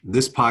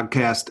This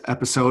podcast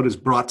episode is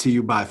brought to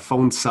you by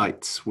Phone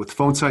Sites. With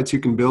Phone Sites, you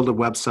can build a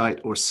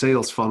website or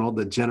sales funnel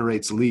that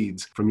generates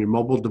leads from your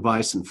mobile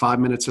device in 5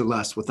 minutes or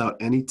less without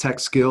any tech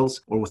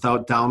skills or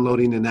without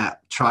downloading an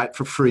app. Try it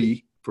for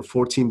free for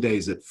 14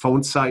 days at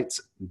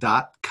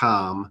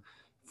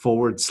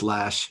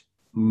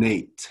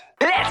phonesites.com/Nate.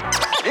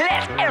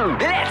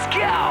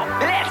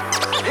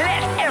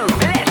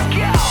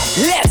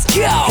 Let's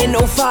go! In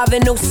 05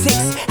 and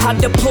 06, I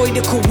deployed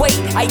to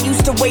Kuwait. I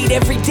used to wait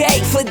every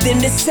day for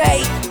them to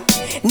say,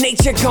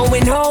 nature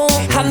going home.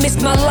 I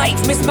missed my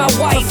life, missed my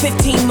wife. For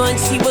 15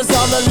 months, she was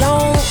all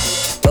alone.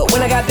 But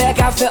when I got back,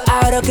 I felt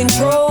out of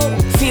control.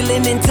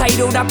 Feeling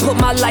entitled, I put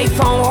my life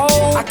on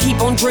hold. I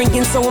keep on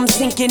drinking, so I'm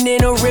sinking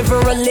in a river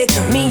of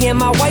liquor. Me and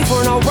my wife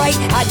weren't alright,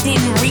 I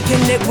didn't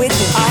reconnect with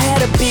her. I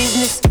had a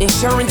business,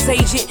 insurance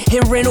agent,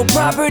 and rental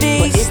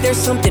properties. But is there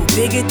something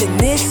bigger than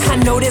this? I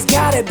know there's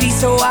gotta be,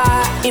 so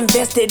I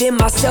invested in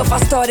myself. I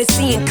started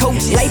seeing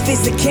coaches. Life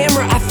is a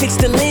camera, I fixed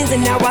the lens,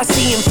 and now I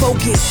see in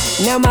focus.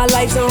 Now my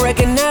life's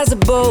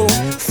unrecognizable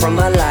from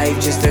my life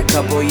just a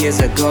couple years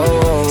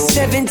ago.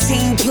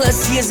 17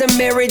 plus years of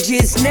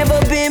marriages,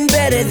 never been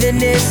better than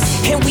this.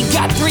 And we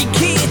got 3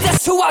 kids,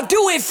 that's who I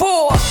do it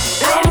for.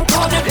 I'm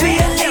called to be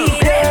a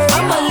leader.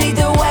 I'ma lead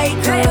the way,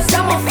 cause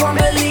I'm a firm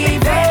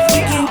believer.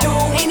 We can do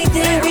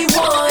anything we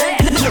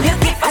want.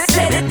 If I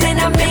said it, then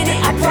I meant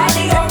it. I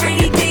probably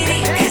already did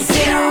it.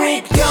 Consider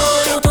it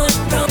done.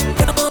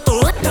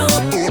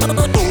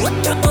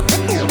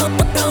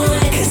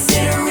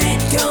 Consider it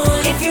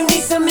done. If you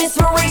need some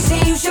inspiration,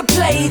 you should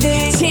play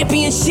this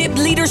Championship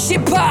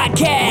Leadership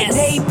Podcast with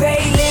Nate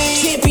Bailey.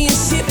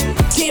 Championship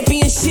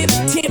Leadership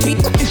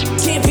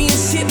Podcast.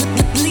 Championship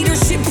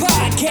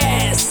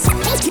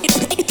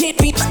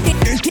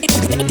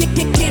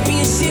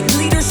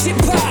Leadership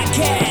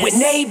Podcast with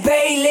Nate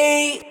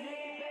Bailey.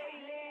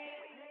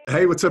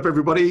 Hey, what's up,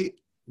 everybody?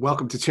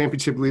 Welcome to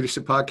Championship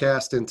Leadership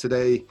Podcast. And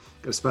today,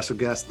 got a special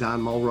guest,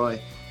 Don Mulroy.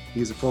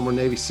 He's a former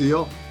Navy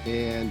SEAL,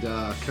 and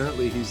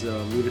currently he's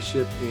a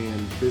leadership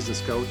and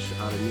business coach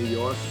out of New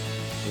York.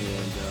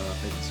 And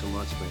thank you so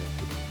much, man,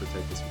 for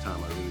taking some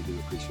time. I really do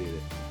appreciate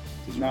it.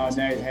 No,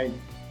 Nate, hey,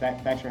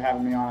 thanks for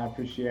having me on. I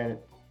appreciate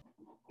it.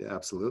 Yeah,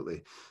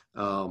 absolutely.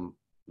 Well,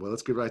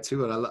 let's get right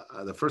to it.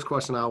 The first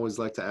question I always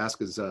like to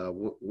ask is,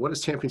 what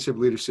is championship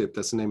leadership?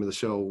 That's the name of the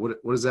show.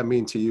 What does that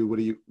mean to you? What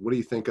do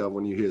you think of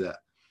when you hear that?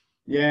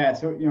 Yeah,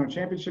 so,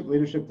 championship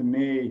leadership to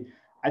me,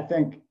 I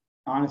think,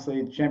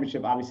 honestly,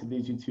 championship obviously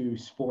leads you to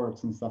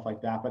sports and stuff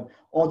like that. But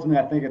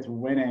ultimately, I think it's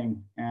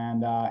winning.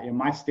 And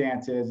my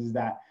stance is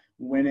that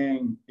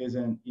winning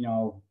isn't,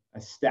 a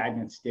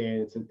stagnant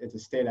state. It's a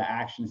state of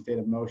action, state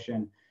of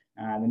motion.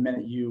 The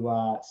minute you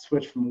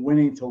switch from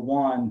winning to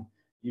won,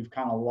 you've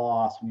kind of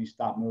lost when you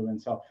stop moving.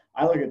 So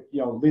I look at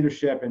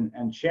leadership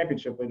and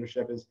championship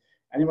leadership is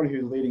anybody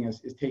who's leading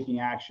is taking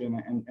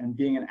action and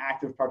being an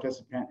active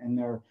participant in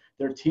their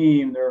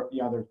team, their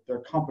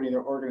company,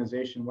 their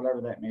organization,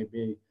 whatever that may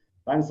be.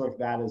 I just look at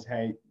that as,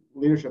 hey,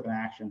 leadership and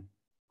action.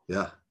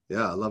 Yeah,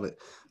 I love it.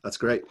 That's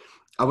great.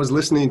 I was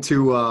listening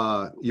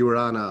to you were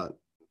on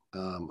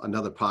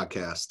another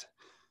podcast,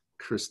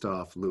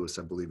 Christoph Lewis,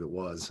 I believe it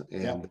was.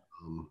 And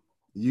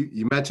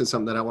you mentioned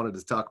something that I wanted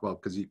to talk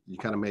about because you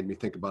kind of made me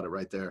think about it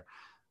right there.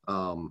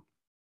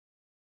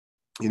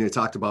 You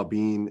talked about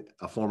being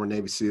a former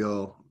Navy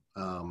SEAL,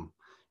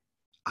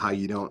 how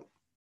you don't,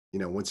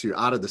 once you're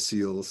out of the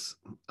SEALs,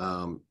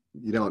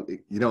 you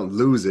don't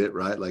lose it,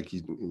 right? Like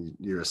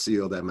you're a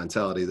SEAL, that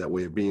mentality, that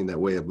way of being, that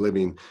way of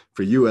living,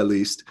 for you at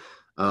least.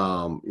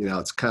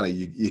 It's kind of,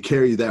 you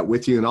carry that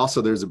with you. And also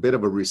there's a bit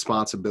of a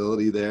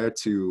responsibility there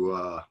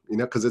to,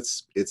 cause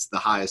it's the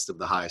highest of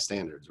the highest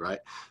standards, right?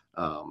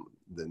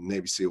 The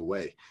Navy SEAL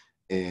way.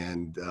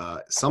 And,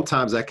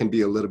 sometimes that can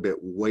be a little bit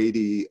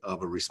weighty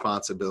of a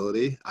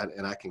responsibility.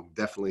 And I can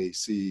definitely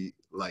see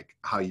like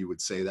how you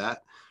would say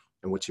that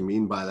and what you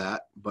mean by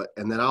that.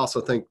 And then I also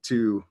think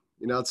too,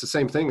 it's the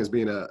same thing as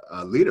being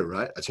a leader,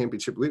 right? A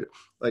championship leader.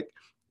 Like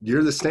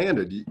you're the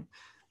standard.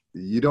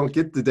 You don't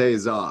get the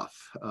days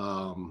off.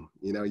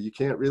 You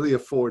can't really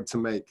afford to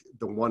make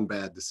the one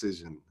bad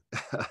decision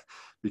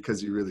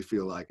because you really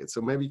feel like it. So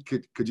maybe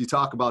could you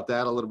talk about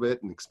that a little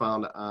bit and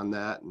expound on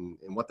that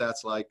and what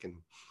that's like and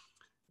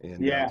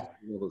be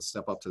able to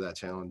step up to that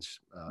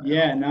challenge?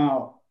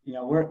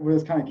 Where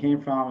this kind of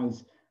came from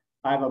is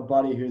I have a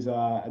buddy who's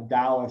a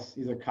Dallas.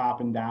 He's a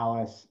cop in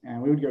Dallas, and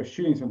we would go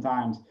shooting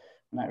sometimes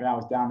when I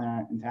was down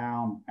there in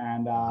town.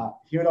 And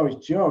he would always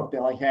joke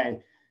that, like,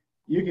 hey,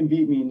 you can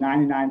beat me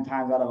 99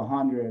 times out of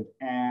 100,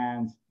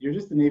 and you're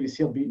just a Navy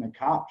SEAL beating a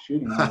cop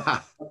shooting.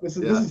 This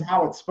is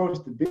how it's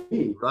supposed to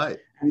be. Right.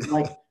 And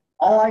like,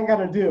 all I got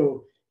to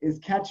do is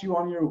catch you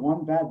on your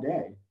one bad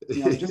day.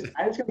 I just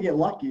got to get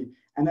lucky,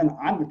 and then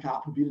I'm the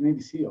cop who beat a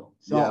Navy SEAL.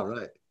 So, yeah,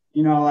 right.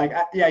 You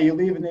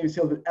leave a Navy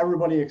SEAL, but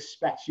everybody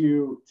expects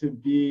you to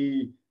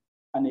be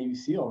a Navy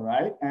SEAL,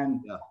 right?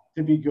 And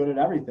to be good at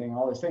everything,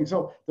 all those things.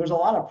 So there's a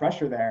lot of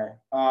pressure there.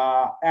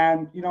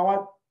 And you know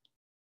what?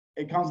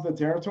 It comes to the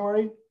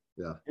territory.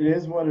 Yeah. It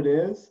is what it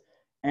is.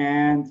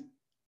 And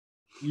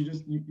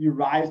you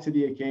rise to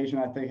the occasion.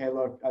 I think, hey,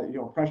 look,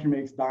 pressure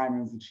makes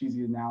diamonds, the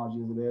cheesy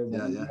analogy as it is.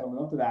 Yeah, and yeah.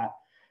 Own up to that.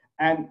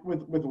 And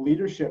with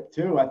leadership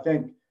too, I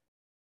think,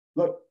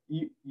 look,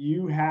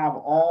 you have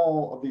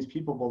all of these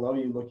people below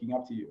you looking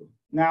up to you.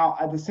 Now,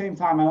 at the same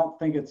time, I don't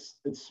think it's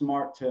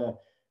smart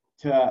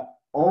to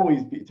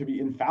always be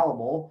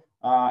infallible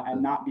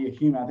and not be a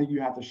human. I think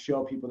you have to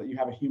show people that you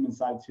have a human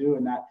side too,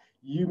 and that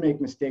you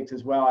make mistakes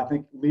as well. I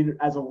think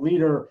as a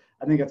leader,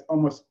 I think it's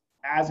almost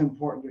as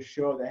important to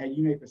show that, hey,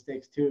 you make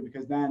mistakes too,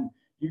 because then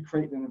you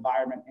create an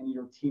environment in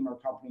your team or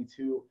company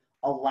to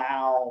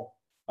allow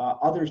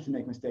others to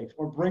make mistakes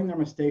or bring their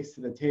mistakes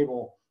to the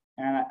table.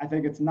 And I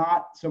think it's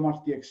not so much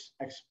the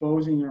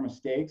exposing your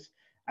mistakes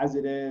as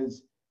it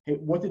is, hey,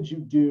 what did you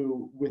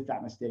do with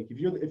that mistake?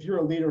 If you're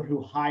a leader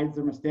who hides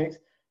their mistakes,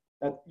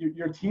 that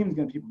your team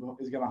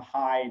is going to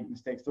hide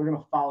mistakes. They're going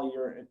to follow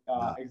your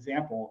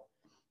example.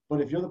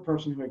 But if you're the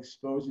person who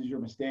exposes your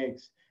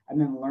mistakes and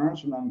then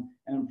learns from them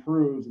and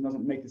improves and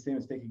doesn't make the same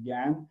mistake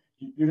again,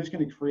 you're just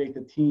going to create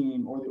the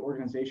team or the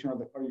organization or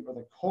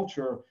the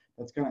culture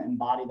that's going to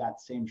embody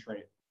that same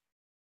trait.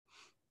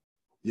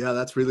 Yeah,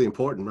 that's really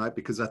important, right?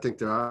 Because I think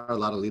there are a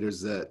lot of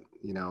leaders that,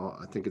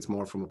 I think it's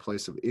more from a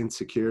place of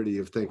insecurity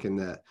of thinking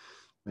that,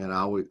 man,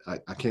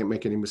 I can't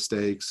make any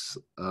mistakes.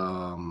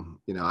 I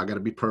got to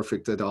be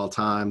perfect at all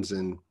times.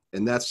 And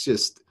that's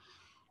just,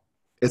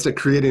 it's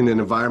creating an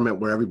environment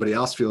where everybody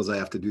else feels they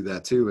have to do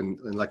that too. And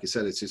like you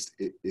said, it's just,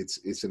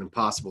 it's an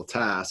impossible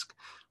task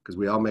because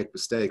we all make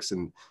mistakes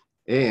and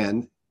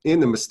in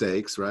the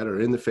mistakes, right? Or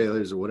in the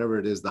failures or whatever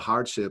it is, the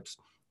hardships,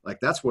 like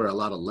that's where a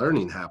lot of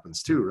learning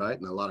happens too, right?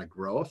 And a lot of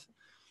growth.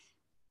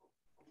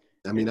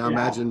 I mean, I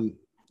imagine,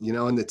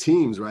 in the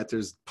teams, right,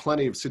 there's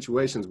plenty of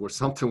situations where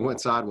something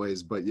went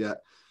sideways, but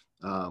yet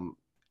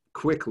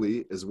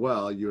quickly as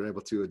well, you're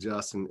able to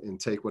adjust and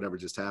take whatever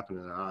just happened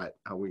and, all right,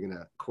 how are we going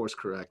to course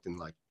correct and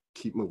like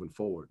keep moving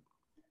forward?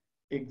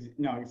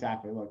 No,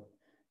 exactly. Look,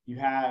 you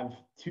have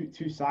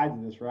two sides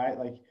of this, right?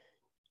 Like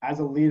as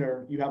a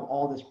leader, you have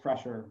all this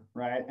pressure,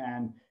 right?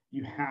 And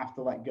you have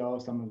to let go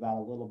of some of that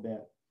a little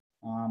bit.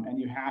 And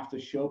you have to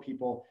show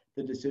people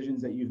the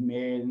decisions that you've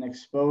made and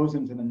expose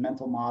them to the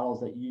mental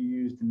models that you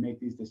use to make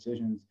these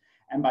decisions.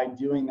 And by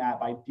doing that,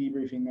 by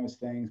debriefing those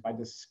things, by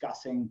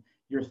discussing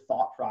your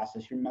thought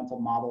process, your mental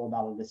model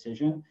about a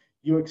decision,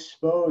 you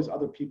expose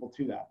other people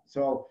to that.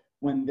 So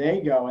when they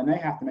go and they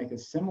have to make a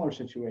similar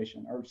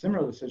situation or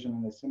similar decision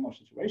in a similar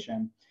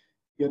situation,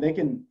 they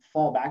can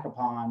fall back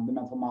upon the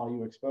mental model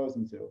you expose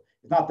them to.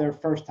 It's not their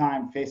first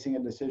time facing a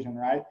decision,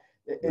 right?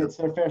 It's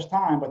their first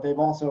time, but they've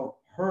also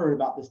heard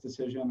about this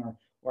decision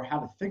or how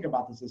to think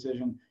about this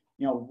decision,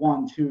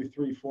 1, 2,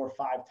 3, 4,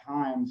 5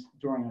 times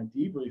during a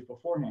debrief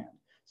beforehand.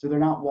 So they're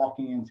not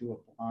walking into it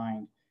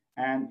blind.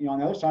 And on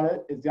the other side of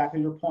it, exactly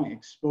your point,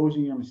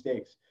 exposing your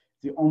mistakes.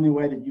 The only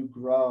way that you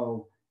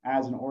grow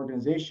as an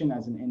organization,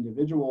 as an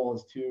individual,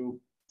 is to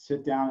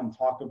sit down and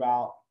talk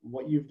about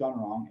what you've done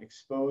wrong,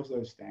 expose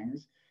those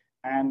things,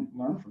 and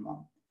learn from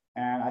them.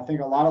 And I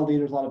think a lot of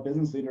leaders, a lot of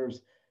business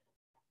leaders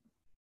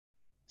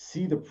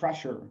see the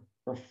pressure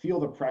or feel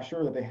the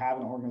pressure that they have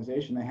in an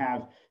organization.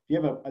 If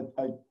you have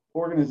a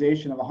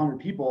organization of 100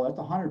 people, that's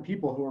 100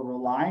 people who are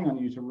relying on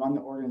you to run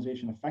the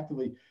organization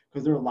effectively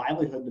because their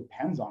livelihood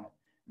depends on it.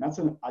 And that's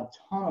a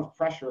ton of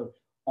pressure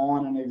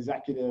on an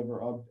executive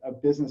or a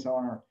business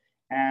owner.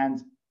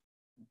 And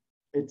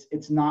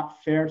it's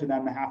not fair to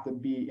them to have to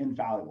be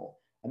infallible.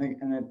 I think,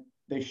 and that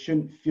they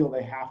shouldn't feel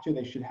they have to.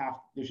 They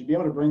should be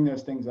able to bring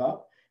those things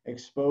up,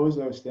 expose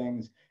those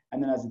things,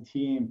 and then as a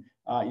team,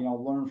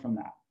 learn from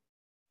that.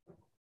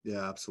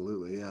 Yeah,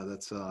 absolutely. Yeah,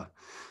 that's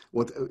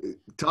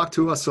talk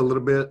to us a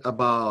little bit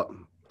about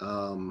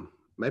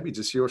maybe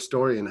just your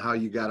story and how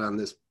you got on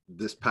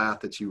this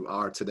path that you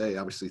are today,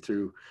 obviously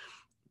through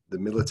the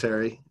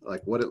military,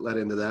 like what it led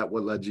into that,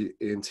 what led you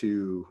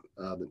into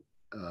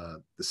the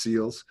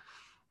SEALs,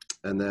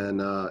 and then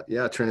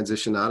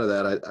transition out of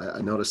that. I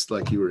noticed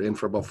like you were in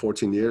for about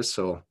 14 years.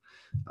 So,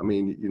 I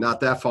mean, you're not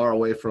that far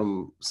away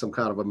from some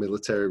kind of a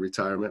military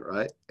retirement,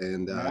 right?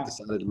 And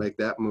decided to make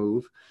that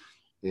move.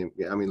 And,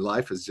 I mean,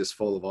 life is just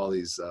full of all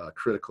these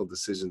critical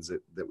decisions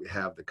that we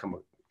have that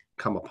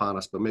come upon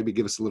us. But maybe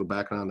give us a little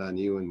background on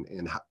you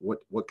and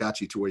what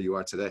got you to where you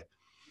are today.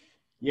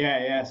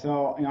 Yeah.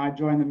 So, I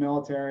joined the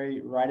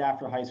military right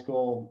after high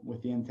school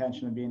with the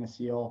intention of being a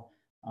SEAL.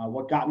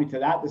 What got me to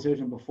that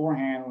decision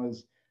beforehand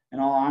was, in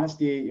all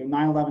honesty,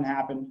 9/11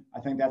 happened. I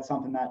think that's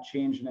something that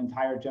changed an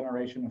entire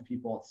generation of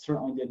people. It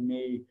certainly did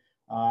me,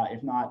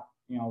 if not,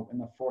 in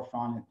the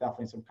forefront,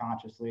 definitely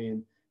subconsciously.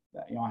 And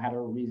I had a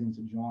reason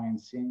to join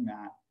seeing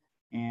that.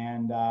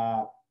 And,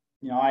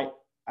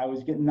 I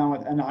was getting done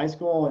with end of high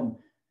school and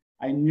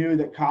I knew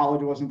that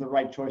college wasn't the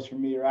right choice for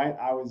me, right?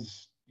 I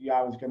was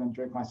going to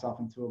drink myself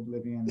into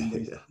oblivion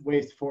and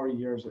waste 4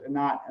 years and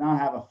not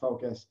have a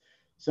focus.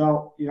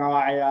 So,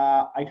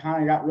 I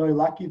kind of got really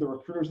lucky. The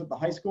recruiters at the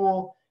high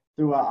school,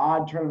 through an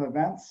odd turn of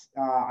events,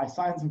 I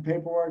signed some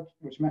paperwork,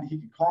 which meant he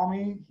could call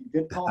me. He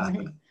did call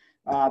me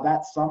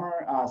that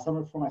summer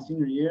before my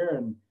senior year.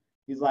 And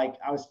he's like,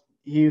 I was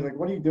he was like,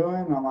 "What are you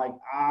doing?" And I'm like,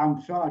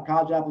 "I'm filling out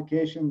college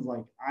applications.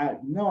 Like, I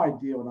have no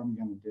idea what I'm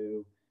going to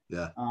do."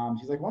 Yeah.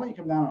 She's like, "Why don't you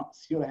come down and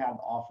see what I have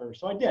to offer?"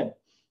 So I did.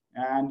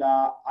 And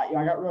I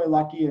got really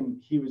lucky,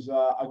 and he was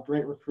a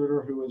great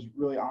recruiter who was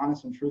really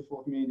honest and truthful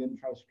with me. He didn't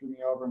try to screw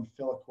me over and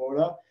fill a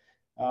quota.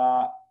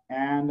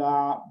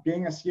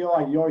 Being a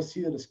SEAL, you always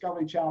see the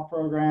Discovery Channel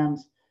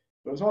programs.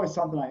 It was always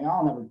something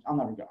I'll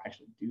never go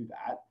actually do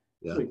that.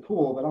 It's really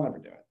cool, but I'll never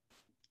do it.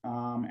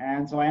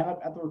 And so I ended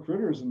up at the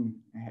recruiters and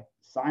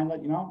signed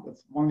it.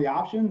 That's one of the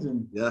options.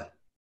 And a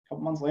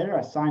couple months later,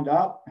 I signed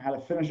up. I had to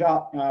finish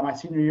out my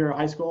senior year of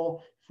high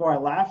school before I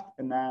left,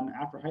 and then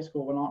after high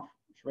school, went off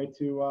right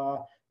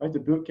to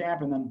boot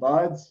camp and then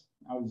Buds.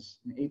 I was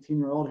an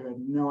 18-year-old who had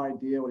no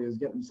idea what he was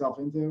getting himself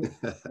into,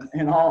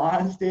 in all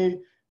honesty.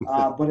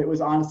 But it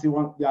was honestly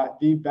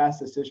the best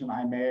decision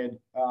I made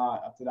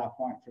up to that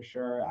point, for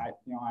sure.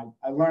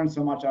 I learned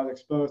so much. I was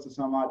exposed to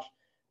so much.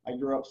 I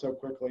grew up so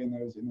quickly in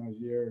those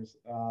years,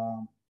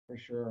 for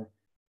sure.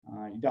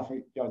 You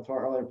definitely, to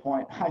our earlier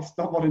point, I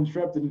stumbled and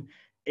tripped and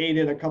ate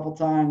it a couple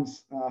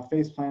times,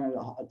 face planted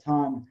a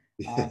ton.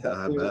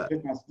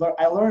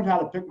 I learned how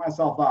to pick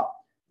myself up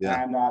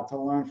and to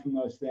learn from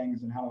those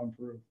things and how to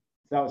improve.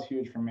 So that was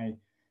huge for me.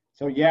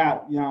 So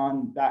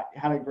and that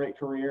had a great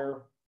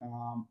career.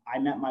 I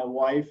met my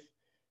wife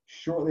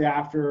shortly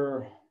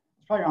after,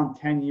 it's probably around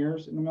 10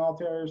 years in the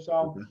military or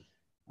so.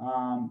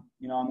 And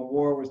the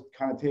war was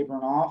kind of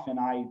tapering off, and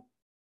I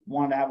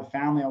wanted to have a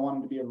family. I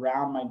wanted to be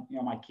around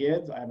my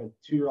kids. I have a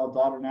 2-year-old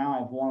daughter now. I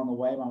have one on the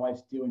way. My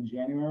wife's due in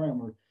January, and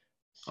we're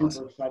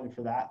super excited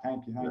for that.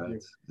 Thank you.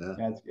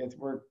 Yeah,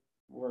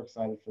 we're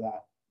excited for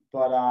that.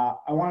 But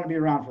I wanted to be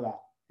around for that.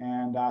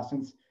 And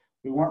since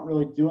we weren't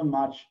really doing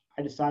much,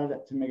 I decided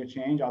to make a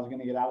change. I was going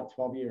to get out at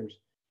 12 years.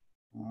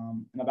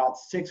 And about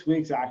 6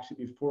 weeks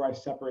actually before I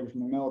separated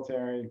from the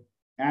military,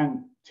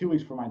 and 2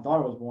 weeks before my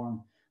daughter was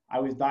born, I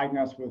was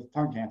diagnosed with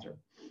tongue cancer.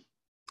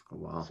 Oh,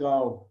 wow.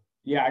 So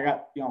I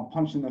got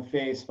punched in the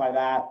face by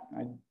that,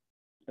 and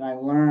I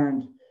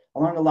learned a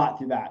lot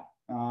through that.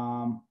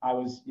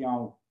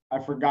 I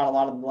forgot a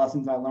lot of the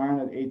lessons I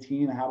learned at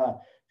 18, how to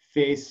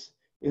face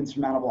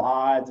insurmountable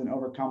odds and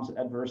overcome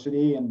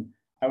adversity, and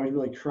I was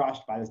really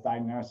crushed by this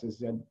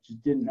diagnosis. I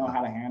just didn't know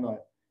how to handle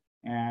it,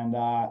 and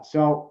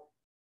so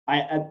I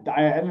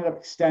ended up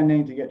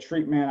extending to get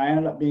treatment. I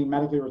ended up being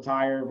medically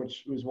retired,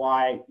 which was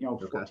why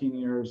 14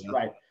 years,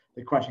 right?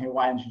 The question, hey,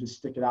 why didn't you just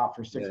stick it out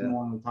for 6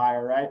 more and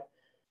retire, right?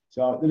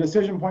 So the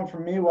decision point for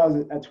me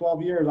was at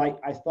 12 years,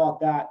 I thought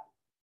that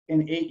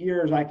in 8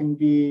 years, I can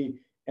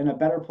be in a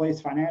better place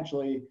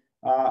financially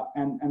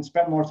and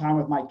spend more time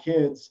with my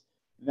kids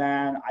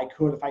than I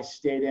could if I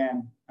stayed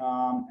in.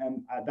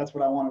 That's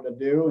what I wanted to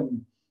do.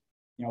 And,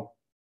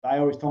 I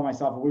always told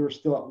myself if we were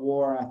still at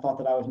war and I thought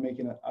that I was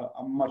making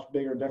a much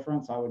bigger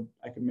difference,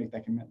 I could make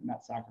that commitment,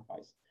 that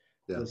sacrifice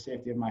for the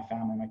safety of my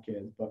family, my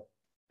kids. But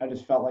I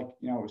just felt like,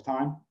 it was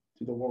time.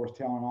 The war was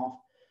tailing off.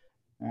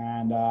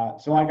 And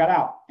so I got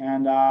out.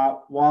 And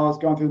while I was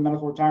going through the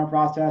medical retirement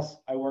process,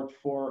 I worked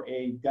for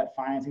a debt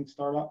financing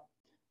startup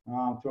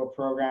through a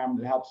program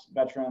that helps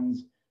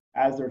veterans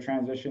as they're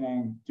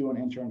transitioning do an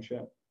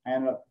internship. I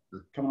ended up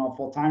coming on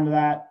full time to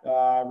that.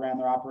 Ran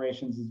their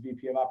operations as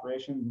VP of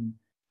operations. And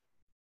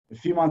a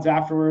few months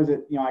afterwards,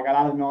 I got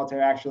out of the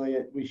military. Actually,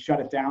 we shut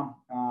it down.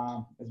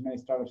 As many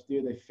startups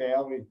do, they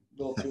fail. We a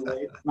little too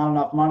late. Not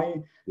enough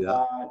money.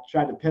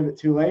 Tried to pivot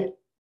too late.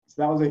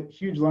 So that was a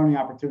huge learning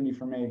opportunity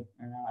for me,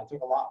 and I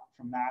took a lot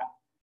from that.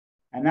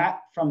 And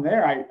from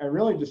there, I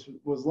really just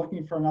was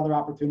looking for another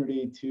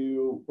opportunity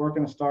to work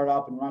in a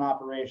startup and run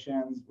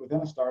operations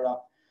within a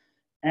startup.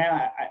 And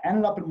I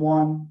ended up in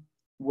one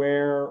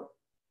where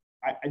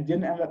I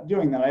didn't end up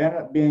doing that. I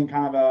ended up being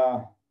kind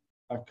of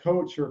a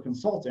coach or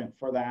consultant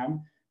for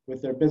them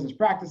with their business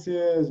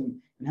practices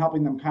and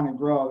helping them kind of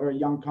grow a very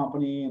young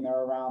company. And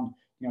they're around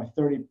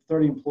 30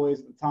 employees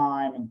at the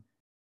time. And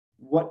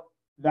what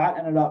that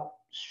ended up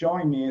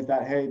showing me is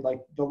that, hey, like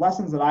the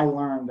lessons that I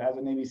learned as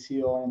a Navy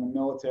SEAL in the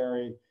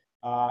military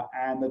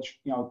and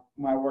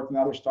when I worked in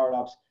other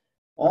startups,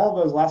 all of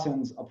those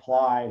lessons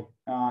apply.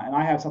 And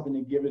I have something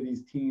to give to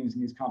these teams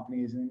and these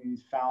companies and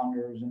these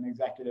founders and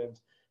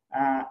executives.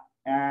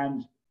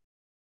 And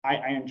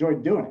I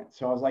enjoyed doing it.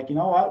 So I was like, you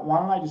know what, why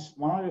don't I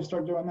just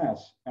start doing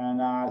this? And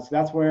so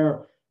that's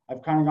where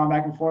I've kind of gone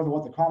back and forth with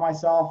what to call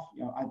myself.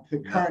 The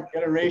current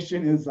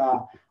iteration is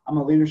I'm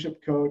a leadership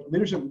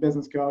and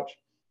business coach.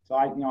 So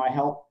I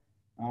help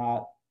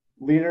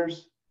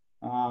leaders,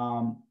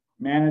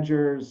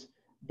 managers,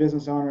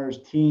 business owners,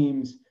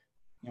 teams,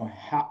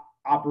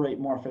 operate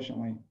more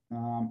efficiently,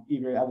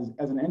 either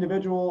as an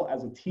individual,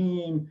 as a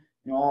team,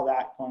 all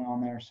that going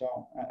on there.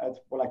 So that's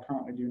what I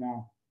currently do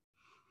now.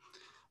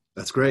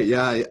 That's great.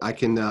 Yeah, I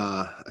can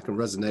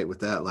resonate with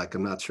that. Like,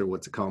 I'm not sure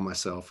what to call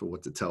myself or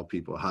what to tell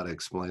people, how to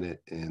explain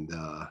it. And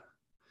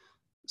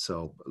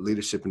so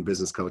leadership and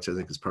business coach, I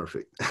think, is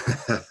perfect.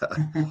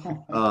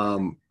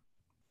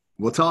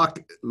 We'll talk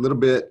a little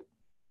bit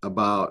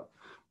about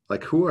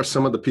like who are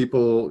some of the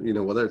people,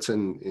 whether it's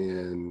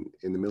in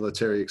the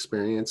military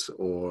experience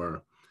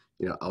or,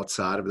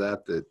 outside of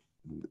that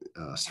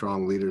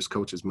strong leaders,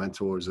 coaches,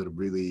 mentors that have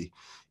really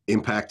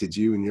impacted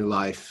you in your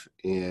life?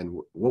 And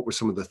what were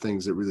some of the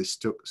things that really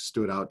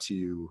stood out to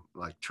you,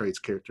 like traits,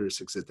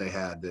 characteristics that they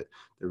had that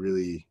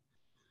really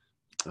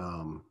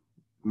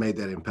made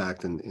that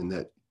impact, and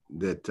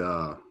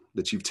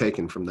that you've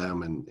taken from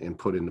them and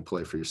put into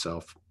play for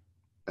yourself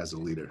as a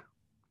leader?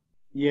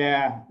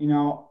 Yeah,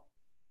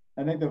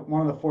 I think that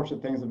one of the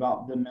fortunate things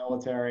about the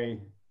military,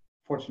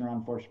 fortunate or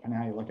unfortunate, depending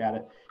on how you look at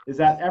it, is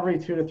that every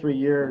 2 to 3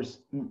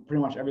 years,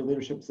 pretty much every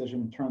leadership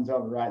position turns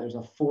over, right? There's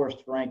a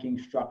forced ranking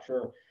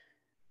structure.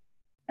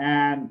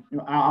 And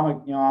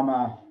I'm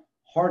a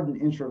hardened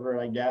introvert,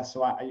 I guess.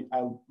 So I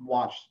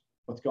watch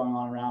what's going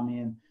on around me,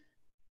 and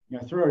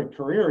through a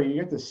career, you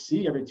get to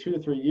see every 2 to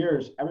 3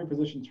 years, every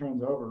position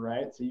turns over,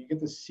 right? So you get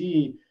to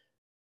see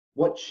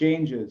what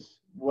changes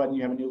when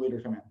you have a new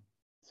leader come in.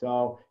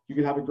 So you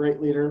could have a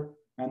great leader,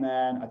 and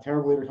then a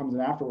terrible leader comes in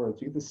afterwards.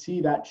 You get to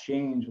see that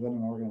change within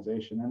an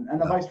organization,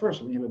 and the vice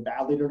versa, when you have a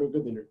bad leader to a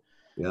good leader.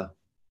 Yeah.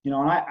 And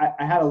I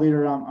had a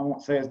leader, I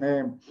won't say his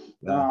name.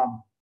 Yeah.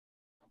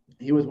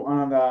 He was one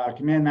of the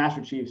command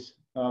master chiefs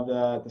of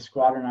the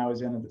squadron I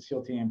was in at the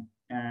SEAL team.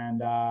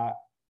 And,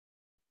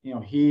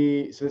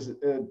 he says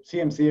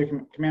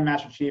CMC, command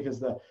master chief, is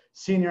the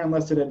senior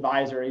enlisted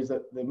advisor. He's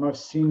the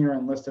most senior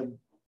enlisted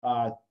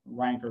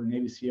rank or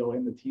Navy SEAL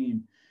in the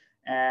team.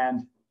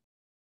 And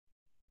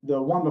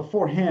the one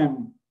before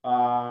him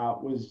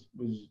was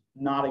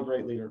not a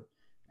great leader.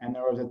 And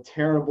there was a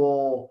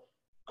terrible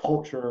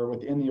culture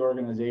within the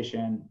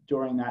organization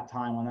during that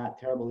time when that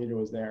terrible leader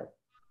was there.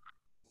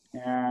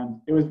 And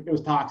it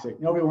was toxic.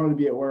 Nobody wanted to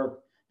be at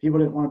work. People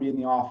didn't want to be in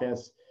the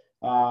office.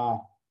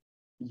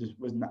 It just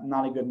was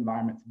not a good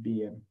environment to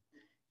be in.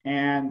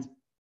 And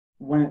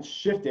when it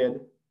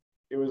shifted,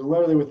 it was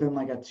literally within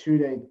like a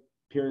 2-day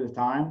period of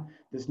time.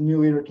 This new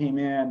leader came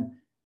in,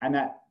 and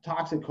that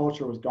toxic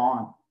culture was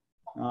gone,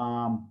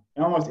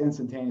 almost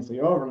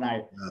instantaneously,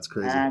 overnight. That's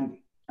crazy. And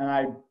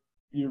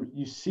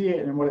you see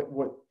it, and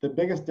what the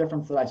biggest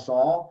difference that I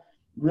saw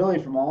really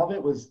from all of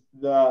it was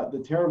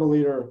the terrible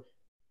leader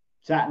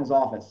sat in his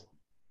office,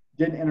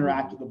 didn't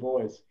interact with the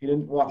boys. He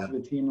didn't walk to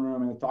the team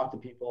room and talk to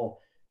people.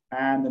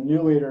 And the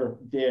new leader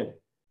did.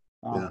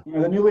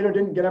 The new leader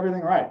didn't get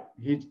everything right.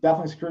 He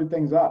definitely screwed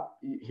things up.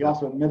 He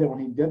also admitted when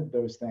he did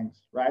those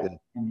things, right? Yeah.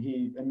 And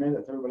he admitted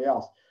it to everybody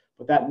else.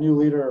 But that new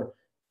leader,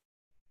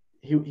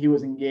 he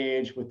was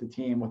engaged with the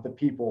team, with the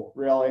people,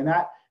 really. And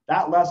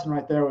that lesson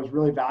right there was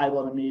really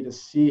valuable to me, to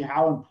see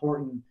how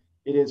important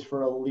it is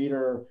for a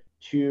leader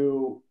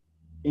to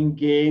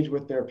engage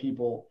with their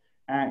people.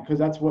 And because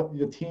that's what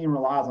the team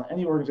relies on.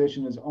 Any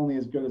organization is only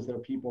as good as their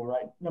people,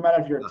 right? No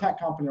matter if you're a tech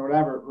company or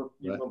whatever,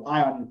 you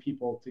rely on your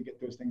people to get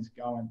those things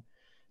going.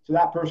 So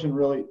that person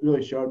really,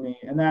 really showed me.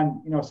 And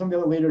then, some of the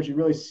other leaders, you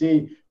really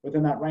see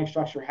within that rank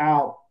structure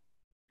how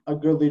a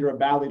good leader, a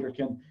bad leader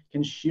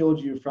can shield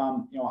you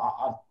from,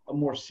 a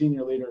more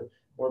senior leader,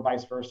 or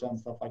vice versa, and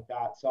stuff like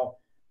that. So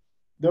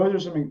those are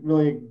some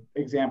really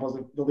examples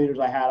of the leaders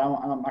I had. I'm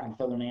not going to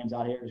throw their names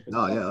out here.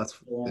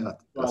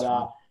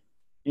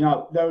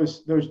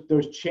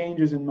 Those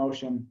changes in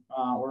motion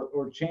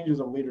or changes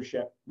of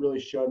leadership really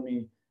showed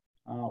me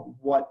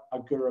what a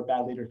good or a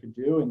bad leader could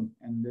do,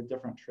 and the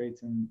different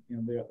traits and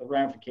the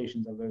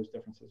ramifications of those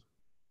differences.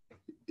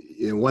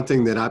 One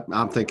thing that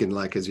I'm thinking,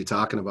 like, as you're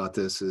talking about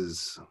this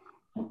is,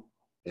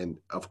 and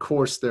of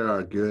course there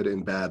are good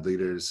and bad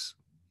leaders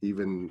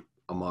even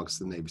amongst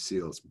the Navy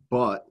SEALs,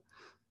 but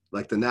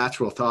like the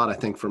natural thought, I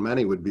think, for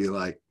many would be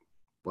like,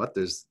 what,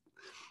 there's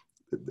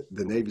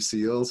the Navy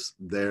SEALs,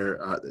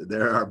 there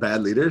are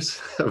bad leaders.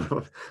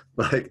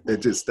 Like, it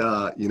just,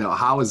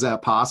 how is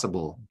that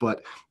possible?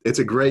 But it's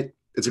a great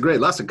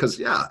lesson, because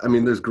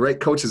there's great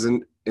coaches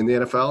in the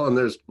NFL, and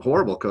there's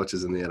horrible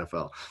coaches in the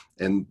NFL.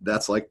 And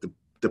that's like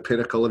the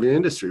pinnacle of your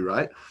industry,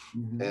 right?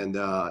 Mm-hmm.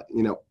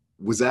 And,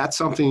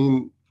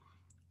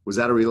 was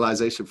that a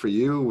realization for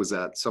you? Was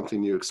that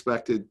something you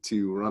expected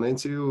to run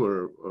into,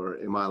 or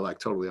am I like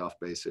totally off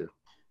base here?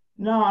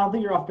 No, I don't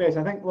think you're off base.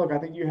 I think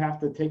you have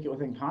to take it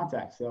within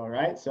context, though,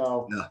 right?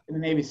 So in the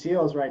Navy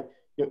SEALs, right,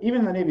 even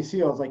in the Navy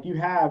SEALs, like, you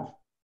have,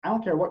 I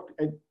don't care what,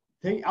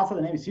 take outside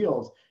the Navy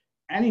SEALs,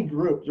 any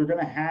group, you're going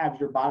to have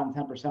your bottom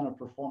 10% of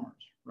performers,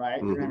 right?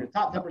 Mm-hmm. You're going to have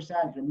your top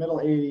 10%, your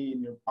middle 80,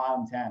 and your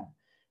bottom 10.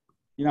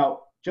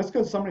 Just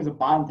because somebody's a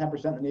bottom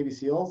 10% in the Navy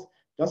SEAls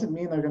doesn't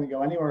mean they're going to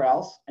go anywhere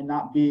else and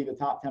not be the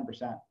top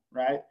 10%,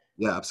 right?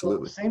 Yeah,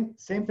 absolutely. So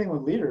same thing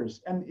with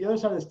leaders. And the other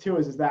side of this too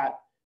is that,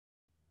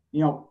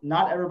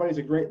 not everybody's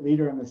a great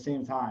leader in the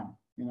same time.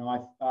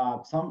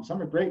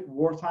 Some are great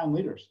wartime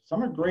leaders.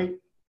 Some are great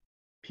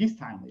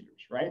peacetime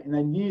leaders, right? And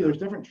there's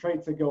different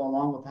traits that go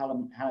along with how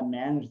to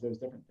manage those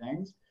different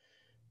things.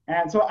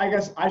 And so I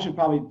guess I should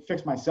probably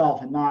fix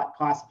myself and not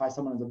classify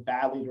someone as a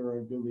bad leader or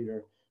a good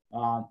leader.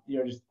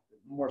 Just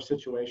more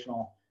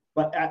situational.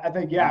 But I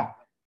think,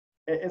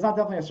 it's not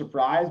definitely a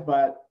surprise,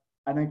 but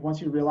I think once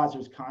you realize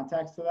there's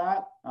context to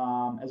that,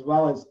 as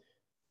well as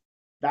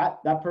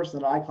that person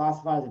that I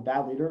classify as a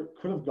bad leader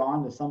could have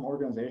gone to some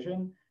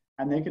organization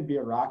and they could be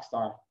a rock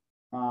star.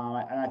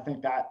 And I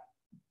think that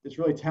it's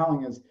really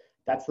telling is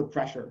that's the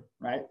pressure,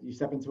 right? You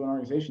step into an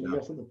organization, you Yeah.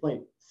 got to set the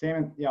plate. Same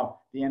in, you know,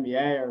 the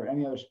NBA or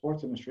any other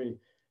sports industry.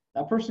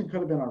 That person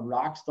could have been a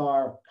rock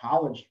star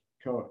college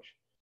coach.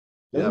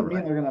 Yeah, Doesn't right.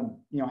 mean they're going to,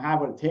 you know,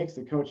 have what it takes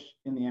to coach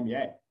in the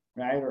NBA,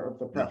 right? Or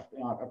the Yeah. you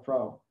know, a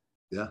pro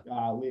Yeah.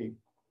 league.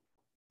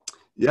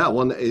 Yeah.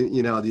 Well,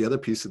 you know, the other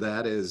piece of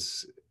that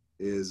is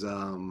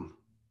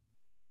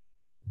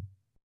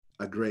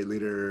a great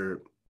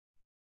leader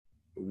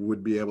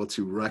would be able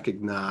to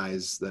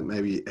recognize that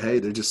maybe, hey,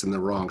 they're just in the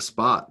wrong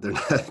spot.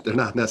 They're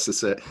not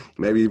necessary.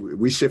 Maybe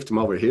we shift them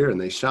over here and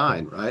they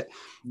shine, right?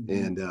 Mm-hmm.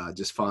 And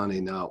just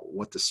finding out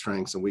what the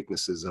strengths and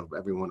weaknesses of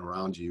everyone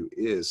around you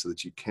is so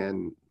that you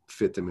can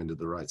fit them into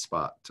the right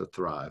spot to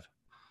thrive.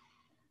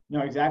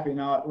 No, exactly.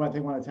 No, I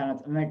think one of the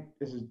tenets, I think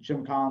this is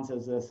Jim Collins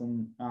says this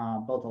in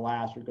Built to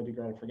Last or Good to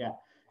Great to Forget.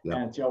 Yeah.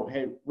 And it's, you know,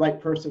 hey,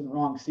 right person,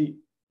 wrong seat.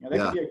 You know, they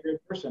Yeah. could be a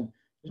great person,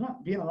 just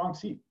not be in the wrong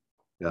seat.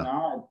 Yeah. You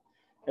know,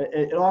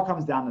 it all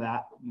comes down to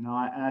that. You know,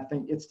 and I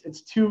think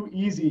it's too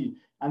easy.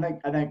 I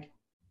think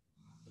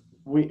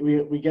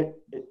we get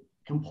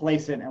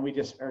complacent and we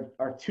just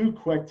are too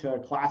quick to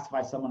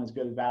classify someone as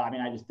good as bad. I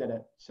mean, I just did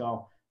it.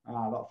 So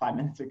about 5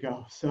 minutes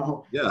ago.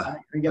 So Yeah. I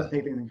think you have to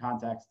take things in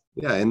context.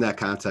 Yeah. In that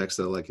context,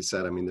 though, like you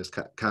said, I mean, this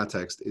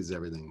context is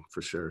everything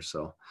for sure.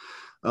 So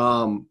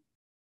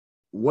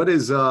what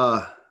is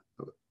how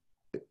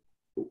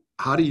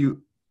do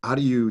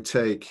you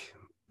take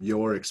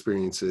your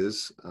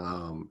experiences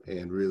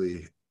and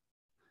really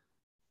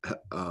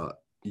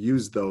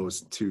use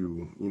those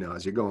to, you know,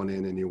 as you're going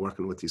in and you're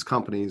working with these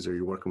companies or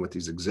you're working with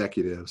these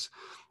executives,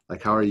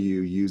 like how are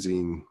you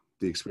using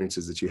the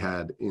experiences that you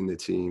had in the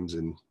teams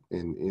and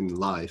in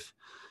life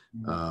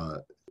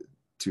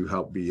to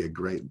help be a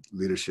great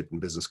leadership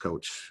and business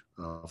coach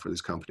for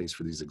these companies,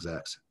 for these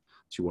execs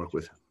that you work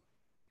with?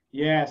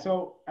 Yeah,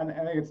 so I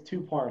think it's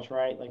two parts,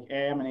 right? Like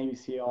I'm an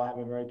ABCL, I have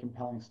a very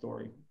compelling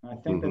story. And I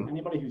think that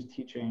anybody who's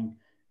teaching,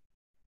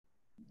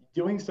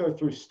 doing so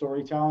through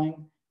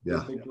storytelling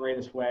is the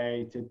greatest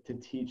way to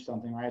teach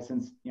something, right?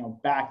 Since, you know,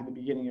 back at the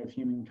beginning of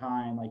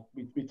humankind, like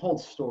we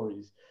told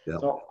stories. Yeah.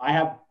 So I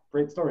have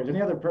great stories.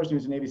 Any other person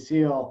who's an Navy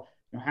SEAL,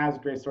 you know, has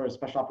great stories,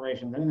 special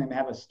operations, anything, they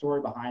have a story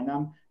behind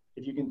them.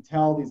 If you can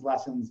tell these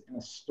lessons in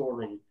a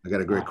story. I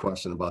got a great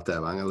question about that.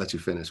 I'm going to let you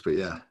finish, but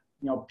yeah.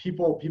 You know,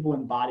 people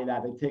embody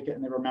that. They take it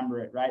and they remember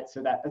it, right?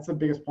 So that's the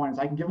biggest point is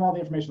I can give them all the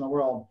information in the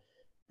world,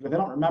 but if they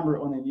don't remember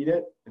it when they need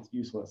it, it's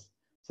useless.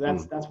 So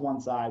that's one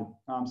side.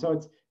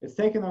 So it's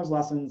taking those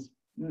lessons,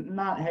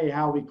 not, hey,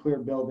 how we clear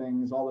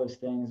buildings, all those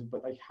things,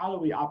 but like, how do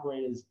we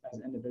operate as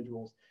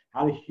individuals?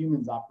 How do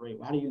humans operate?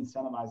 How do you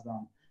incentivize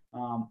them?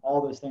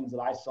 All those things that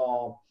I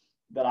saw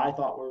that I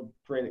thought were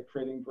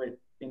creating great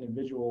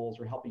individuals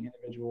or helping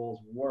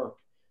individuals work,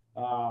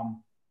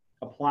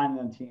 applying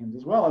them to teams,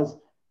 as well as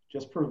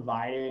just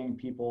providing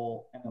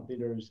people and the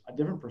leaders a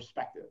different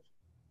perspective.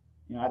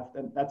 You know,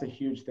 that's a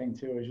huge thing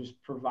too, is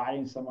just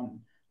providing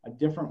someone a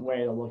different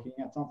way of looking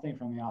at something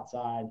from the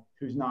outside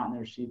who's not in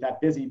their seat.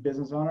 That busy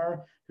business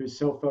owner who's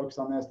so focused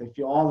on this, they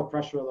feel all the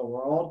pressure of the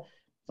world.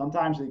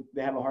 Sometimes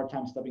they have a hard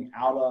time stepping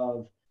out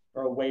of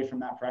or away from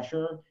that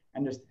pressure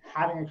and just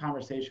having a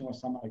conversation with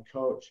someone, a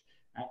coach,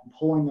 and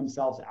pulling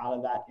themselves out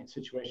of that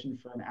situation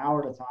for an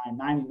hour at a time,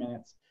 90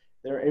 minutes.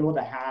 They're able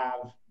to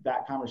have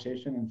that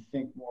conversation and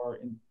think more,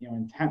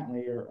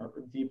 intently or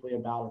deeply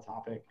about a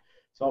topic.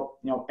 So,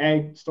 you know,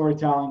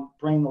 storytelling,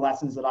 bringing the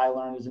lessons that I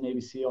learned as a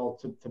Navy SEAL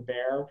to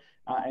bear,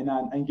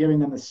 and giving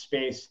them the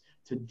space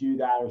to do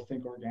that or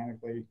think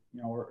organically,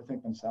 you know, or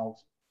think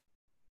themselves.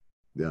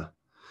 Yeah.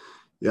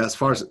 Yeah. As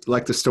far as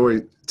like the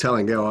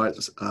storytelling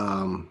goes,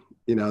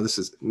 you know, this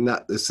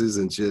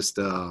isn't just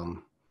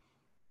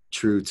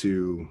true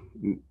to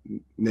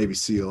Navy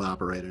SEAL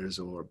operators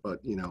but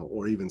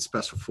even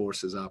Special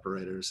Forces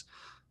operators.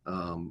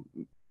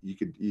 You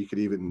could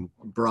even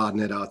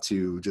broaden it out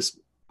to just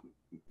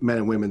men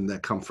and women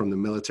that come from the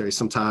military,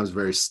 sometimes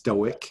very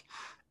stoic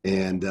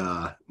and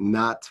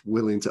not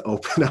willing to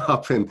open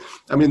up. And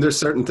I mean, there's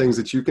certain things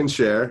that you can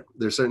share.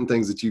 There's certain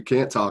things that you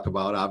can't talk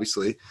about,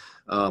 obviously.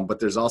 But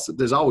there's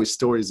always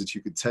stories that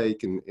you could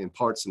take and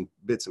parts and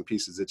bits and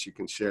pieces that you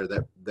can share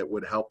that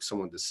would help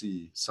someone to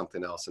see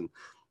something else. And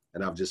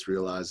I've just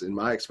realized in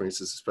my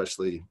experiences,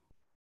 especially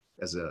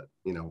as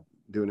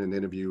doing an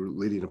interview,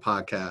 leading a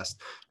podcast,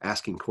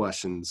 asking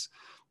questions,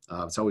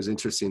 it's always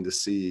interesting to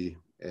see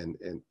and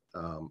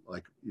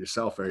like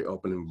yourself, very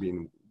open and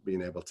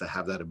being able to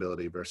have that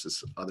ability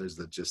versus others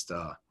that just,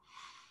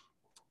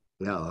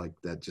 like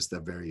that, just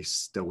that very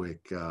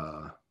stoic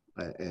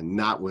and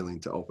not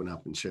willing to open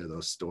up and share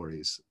those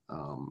stories.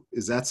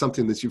 Is that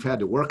something that you've had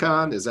to work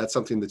on? Is that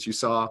something that you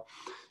saw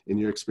in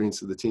your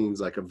experience of the teams,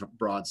 like a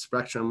broad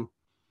spectrum?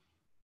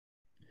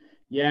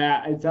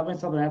 Yeah, it's definitely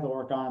something I have to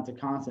work on. It's a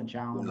constant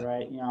challenge,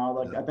 right? You know,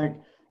 like I think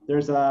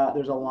there's a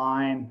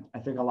line I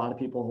think a lot of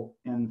people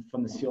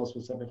from the SEAL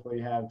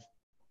specifically have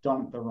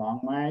done it the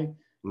wrong way.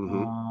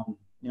 Mm-hmm.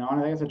 You know,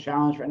 and I think it's a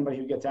challenge for anybody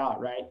who gets out,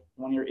 right?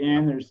 When you're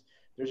in, there's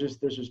just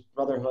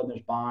brotherhood and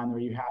there's bond where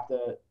you have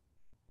to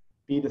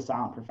be the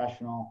silent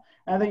professional.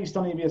 And I think you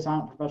still need to be a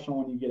silent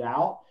professional when you get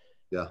out.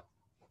 Yeah.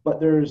 but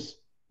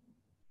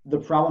the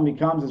problem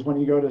becomes is when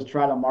you go to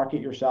try to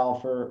market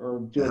yourself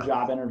or do a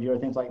job interview or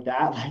things like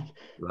that, like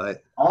Right.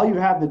 all you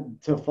have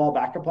to fall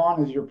back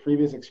upon is your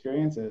previous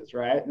experiences,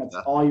 right? And that's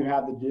all you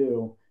have to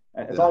do.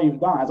 That's all you've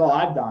done. That's all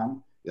I've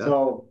done. Yeah.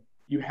 So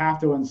you have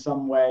to in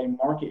some way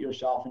market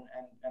yourself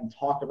and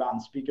talk about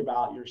and speak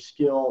about your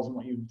skills and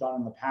what you've done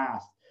in the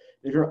past.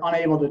 If you're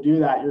unable to do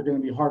that, you're going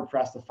to be hard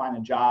pressed to find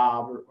a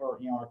job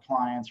or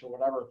clients or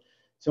whatever.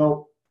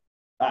 So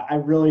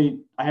I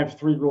have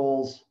 3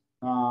 rules,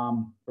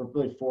 or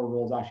really 4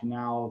 rules actually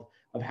now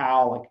of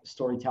how like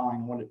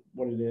storytelling, what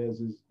it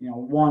is,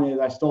 one is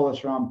I stole this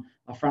from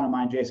a friend of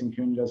mine, Jason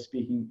Kuhn, does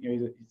speaking,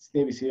 he's a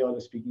Navy SEAL,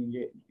 does speaking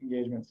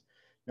engagements.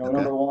 Okay.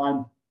 Number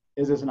 1,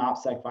 is this an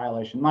OPSEC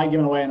violation? Am I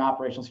giving away an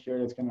operational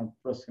security that's going to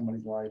risk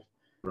somebody's life?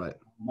 Right.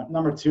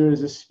 Number 2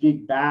 is just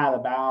speak bad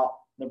about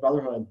the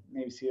Brotherhood,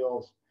 Navy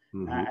SEALs.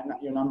 Mm-hmm.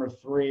 And number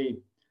 3,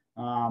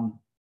 am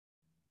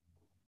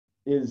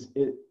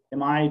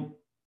I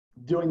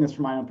doing this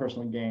for my own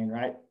personal gain,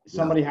 right?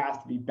 Somebody has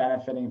to be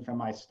benefiting from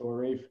my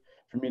story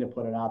for me to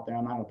put it out there.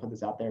 I'm not going to put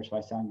this out there so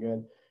I sound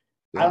good.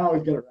 I don't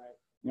always get it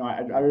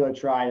right. I really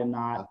try and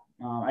not.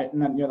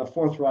 And then the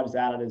 4th rule I just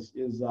added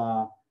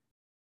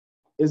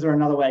is there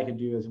another way I could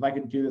do this? If I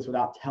could do this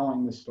without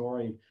telling the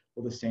story,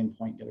 will the same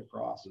point get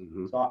across?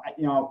 Mm-hmm. So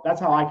that's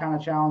how I kind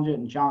of challenge it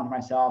and challenge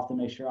myself to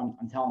make sure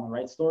I'm telling the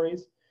right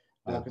stories,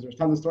 because there's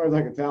tons of stories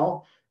I could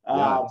tell,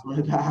 but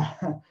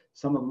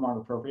some of them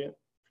aren't appropriate.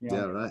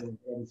 Right.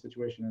 What the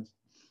situation is.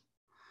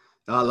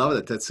 I love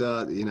it. That's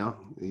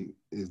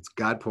it's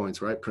guide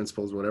points, right?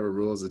 Principles, whatever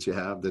rules that you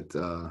have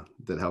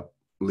that help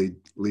lead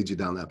you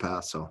down that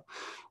path. So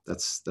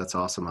that's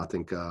awesome. I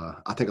think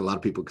a lot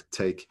of people could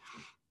take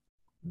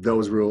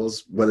those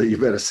rules, whether you've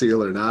been a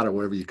SEAL or not, or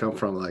wherever you come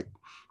from, like,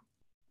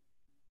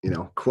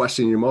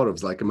 question your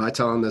motives. Like, am I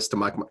telling this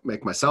to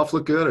make myself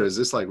look good, or is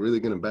this like really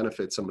going to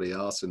benefit somebody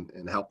else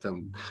and help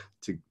them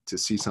to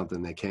see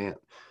something they can't?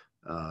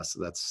 So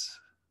that's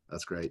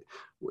great.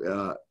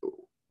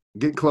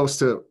 Getting close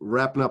to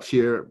wrapping up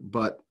here,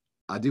 but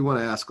I do want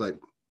to ask, like,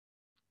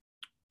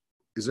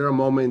 is there a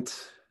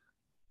moment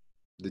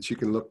that you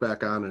can look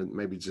back on and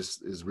maybe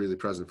just is really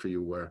present for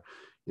you where,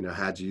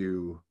 had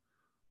you,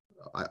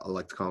 I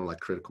like to call them like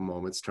critical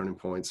moments, turning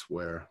points,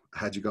 where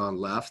had you gone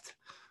left,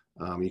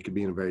 you could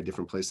be in a very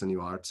different place than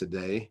you are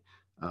today.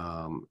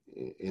 And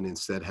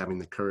instead having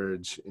the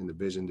courage and the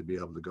vision to be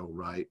able to go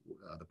right,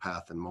 the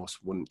path that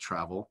most wouldn't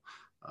travel,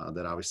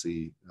 that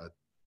obviously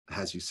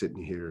has you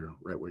sitting here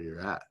right where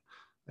you're at.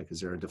 Like,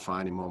 is there a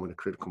defining moment, a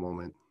critical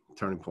moment,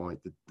 turning point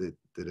that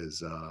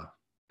is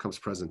comes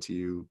present to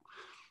you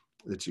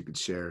that you could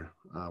share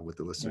with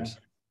the listeners?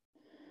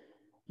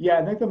 Yeah,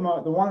 I think the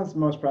one that's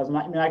most present,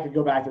 I could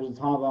go back, there's a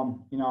ton of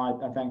them.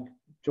 I think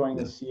joining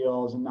the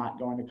SEALs and not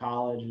going to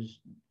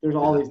college there's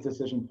all these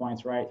decision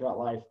points, right, throughout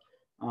life.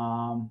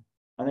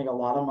 I think a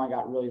lot of them I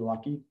got really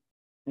lucky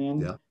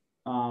in. Yeah.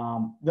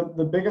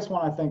 The biggest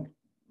one, I think,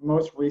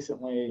 most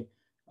recently,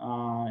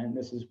 and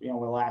this is, the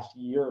last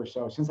year or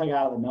so, since I got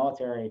out of the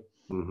military,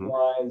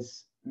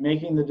 was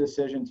making the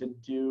decision to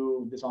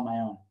do this on my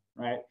own,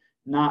 right?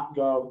 Not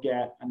go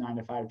get a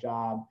 9-to-5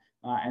 job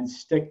and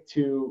stick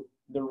to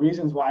the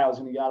reasons why I was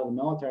going to get out of the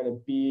military, to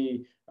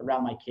be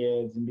around my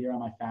kids and be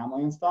around my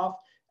family and stuff,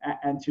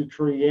 and to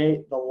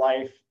create the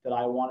life that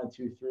I wanted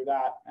to through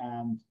that.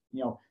 And,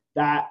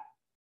 that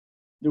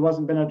there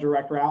wasn't been a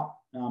direct route.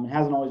 It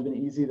hasn't always been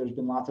easy. There's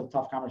been lots of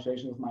tough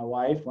conversations with my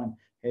wife when,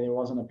 hey, there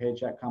wasn't a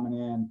paycheck coming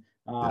in.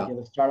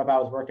 The startup I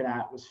was working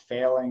at was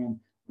failing.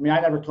 And I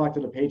never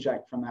collected a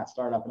paycheck from that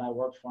startup, and I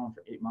worked for them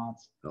for 8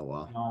 months. Oh,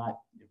 wow.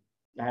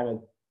 I had a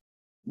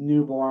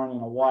newborn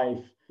and a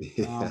wife.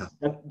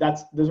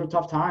 Those are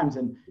tough times.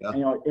 And,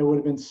 it would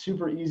have been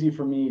super easy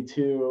for me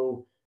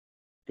to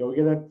go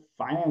get a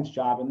finance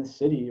job in the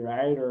city,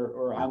 right?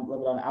 Or I'm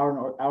living an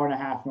hour and a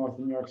half north of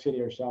New York City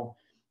or so.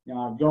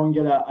 Go and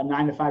get a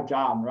 9-to-5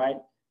 job, right?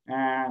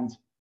 And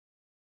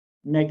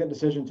make that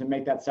decision to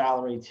make that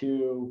salary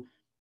to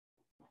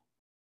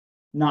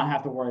not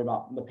have to worry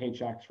about the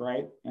paychecks,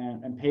 right?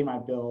 And pay my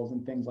bills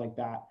and things like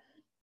that.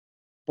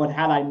 But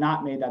had I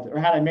not made that, or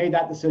had I made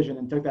that decision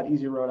and took that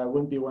easy road, I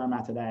wouldn't be where I'm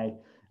at today.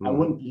 I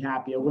wouldn't be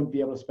happy. I wouldn't be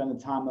able to spend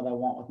the time that I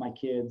want with my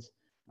kids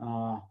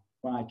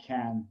when I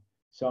can.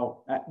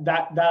 So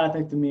that I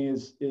think to me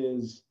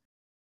is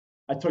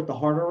I took the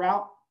harder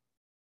route.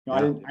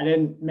 I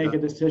didn't make a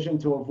decision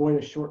to avoid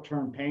a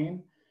short-term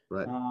pain.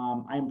 Right.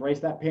 I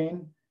embraced that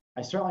pain.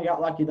 I certainly got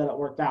lucky that it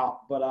worked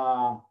out, but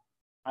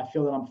I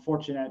feel that I'm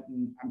fortunate,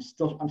 and I'm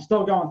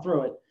still going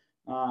through it.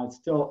 It's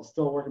still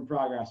a work in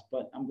progress,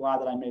 but I'm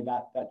glad that I made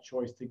that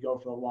choice to go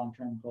for the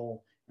long-term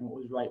goal and what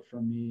was right for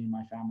me and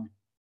my family.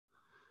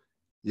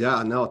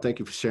 Yeah, no, thank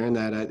you for sharing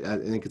that. I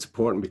think it's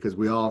important because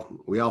we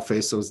all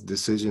face those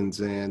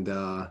decisions, and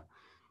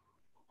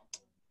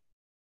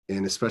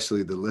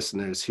especially the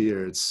listeners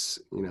here, it's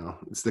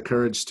the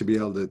courage to be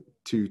able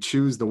to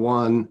choose the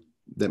one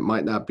that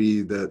might not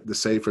be the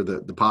safe or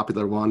the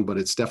popular one, but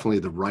it's definitely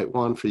the right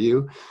one for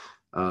you.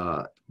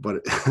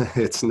 but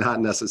it's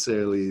not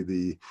necessarily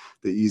the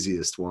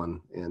easiest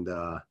one. And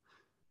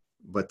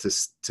but to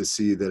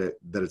see that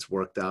it's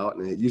worked out,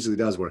 and it usually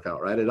does work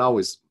out, right? It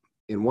always,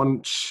 in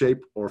one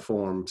shape or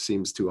form,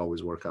 seems to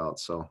always work out.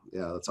 So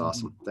yeah, that's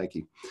awesome. Thank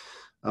you.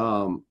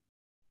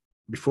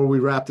 Before we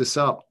wrap this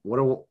up, what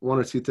are one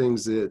or two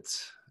things that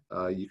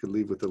you could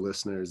leave with the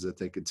listeners that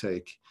they could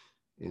take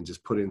and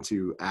just put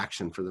into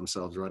action for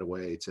themselves right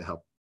away to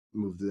help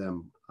move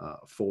them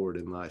forward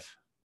in life?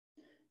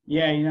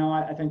 Yeah,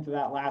 I think to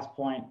that last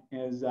point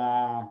is,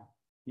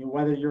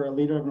 whether you're a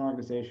leader of an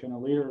organization, a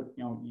leader,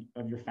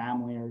 of your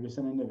family, or just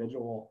an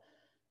individual,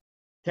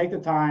 take the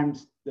time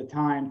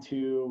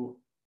to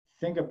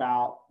think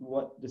about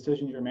what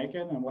decisions you're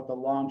making and what the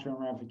long-term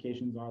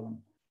ramifications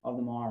of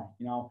them are.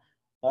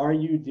 Are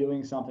you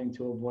doing something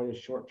to avoid a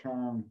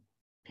short-term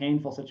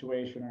painful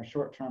situation or a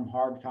short-term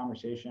hard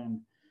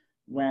conversation,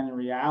 when in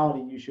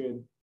reality you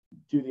should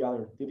do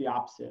the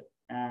opposite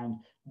and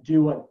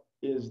do what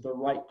is the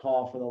right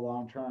call for the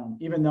long term,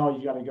 even though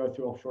you got to go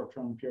through a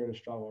short-term period of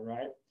struggle,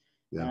 right?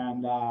 Yeah.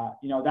 And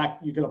that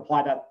you could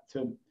apply that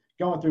to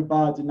going through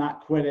buds and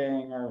not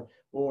quitting,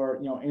 or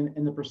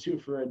in the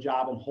pursuit for a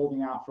job and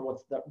holding out for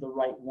what's the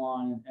right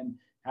one, and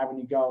having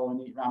to go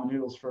and eat ramen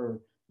noodles for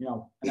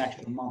an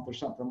extra month or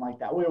something like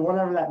that,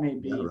 whatever that may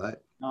be. Yeah, right.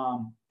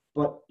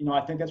 But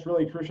I think that's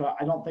really crucial.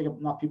 I don't think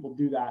enough people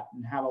do that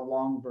and have a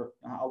long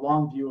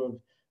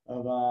view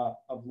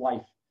of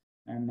life,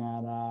 and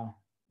that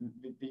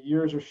the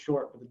years are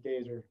short, but the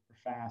days are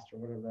fast, or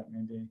whatever that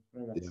may be,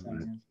 whatever that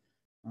saying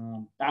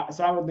is.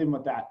 So I would leave them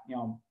with that.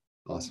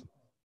 Awesome.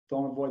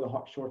 Don't avoid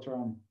the short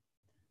term.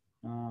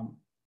 Go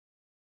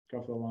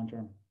for the long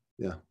term.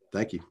 Yeah,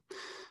 thank you.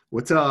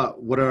 What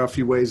are a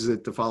few ways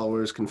that the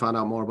followers can find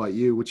out more about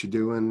you, what you're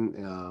doing,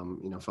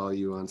 follow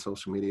you on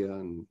social media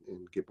and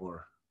get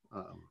more?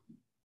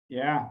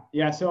 Yeah.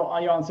 So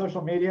on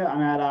social media,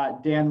 I'm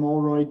at Dan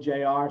Mulroy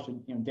Jr.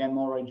 So Dan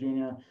Mulroy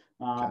Jr.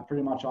 Okay.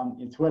 Pretty much on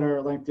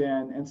Twitter,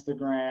 LinkedIn,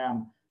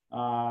 Instagram.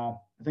 I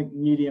think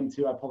Medium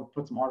too. I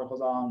put some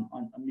articles on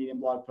Medium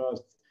blog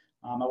posts.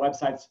 My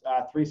website's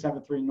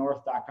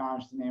 373north.com,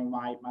 which is the name of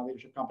my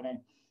leadership company.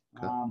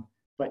 Okay.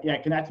 But yeah,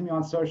 connect with me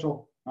on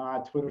social.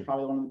 Twitter's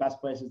probably one of the best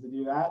places to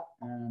do that,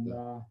 and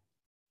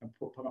I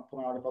put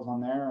my articles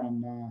on there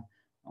and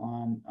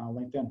on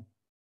LinkedIn.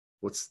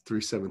 What's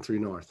 373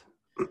 North?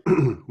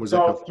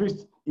 So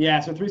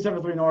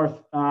 373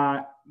 North.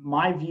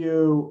 My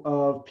view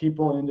of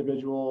people and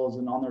individuals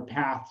and on their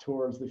path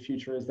towards the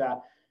future is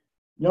that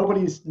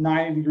nobody's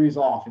 90 degrees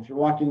off. If you're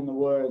walking in the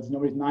woods,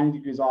 nobody's 90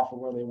 degrees off of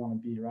where they want to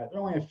be, right?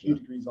 They're only a few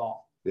degrees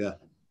off. Yeah.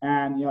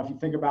 And if you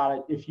think about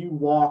it, if you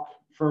walk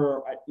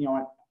for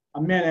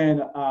a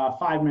minute,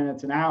 5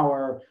 minutes, an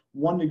hour,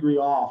 1 degree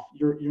off,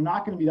 you're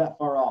not going to be that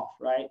far off,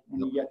 right? When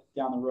you get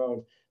down the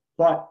road.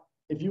 But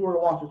if you were to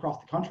walk across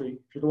the country,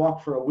 if you were to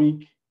walk for a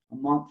week, a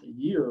month, a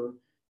year,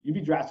 you'd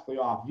be drastically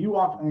off. If you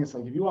walk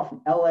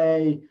from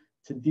LA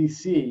to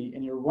DC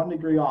and you're 1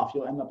 degree off,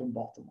 you'll end up in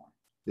Baltimore.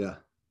 Yeah.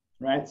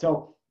 Right.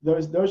 So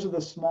those are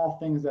the small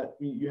things that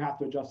you have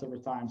to adjust over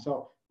time.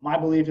 So my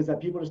belief is that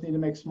people just need to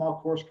make small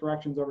course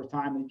corrections over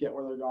time and get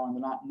where they're going.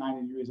 They're not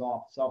 90 degrees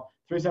off. So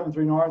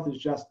 373 North is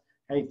just,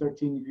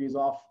 13 degrees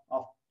off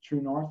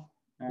true north.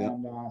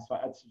 And so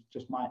that's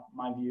just my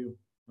view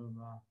of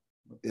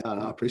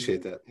I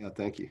appreciate that. Yeah,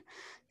 thank you.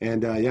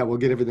 And we'll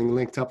get everything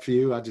linked up for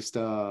you. I just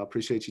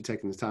appreciate you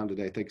taking the time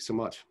today. Thank you so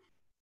much.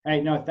 Hey,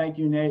 no, thank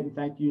you, Nate, and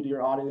thank you to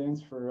your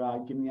audience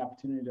for giving me the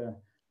opportunity to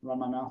run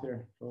my mouth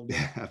here.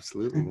 Yeah,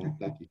 absolutely, man.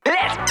 Thank you.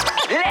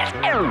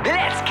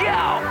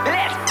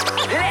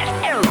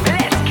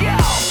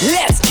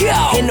 Let's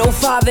go. In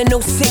 05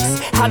 and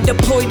 06, I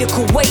deployed to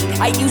Kuwait.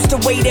 I used to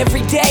wait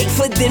every day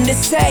for them to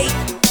say,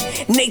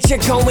 nature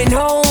going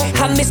home.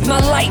 I missed my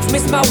life,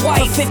 missed my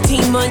wife. For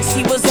 15 months,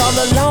 she was all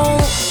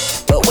alone.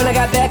 But when I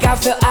got back, I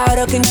felt out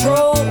of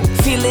control.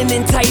 Feeling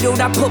entitled,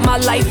 I put my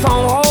life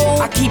on hold.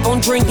 I keep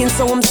on drinking,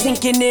 so I'm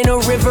sinking in a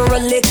river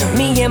of liquor.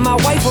 Me and my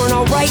wife weren't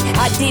alright,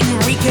 I didn't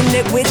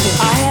reconnect with it.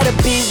 I had a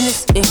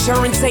business,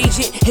 insurance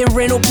agent, and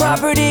rental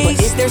properties.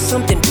 But is there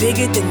something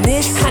bigger than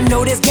this? I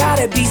know there's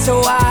gotta be,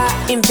 so I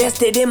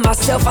invested in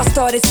myself. I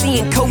started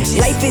seeing coaches.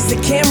 Life is a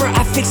camera,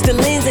 I fixed the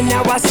lens, and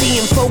now I see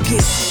in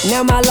focus.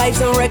 Now my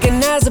life's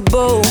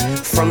unrecognizable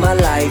from my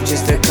life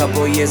just a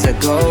couple years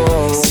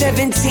ago.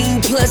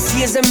 17 plus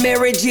years of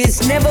marriage,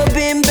 it's never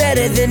been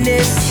better than this.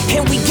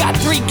 And we got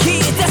 3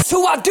 kids, that's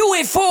who I do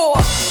it for.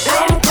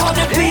 I'm called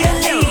to be a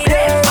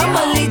leader,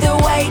 I'ma lead the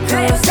way,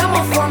 cause I'm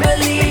a former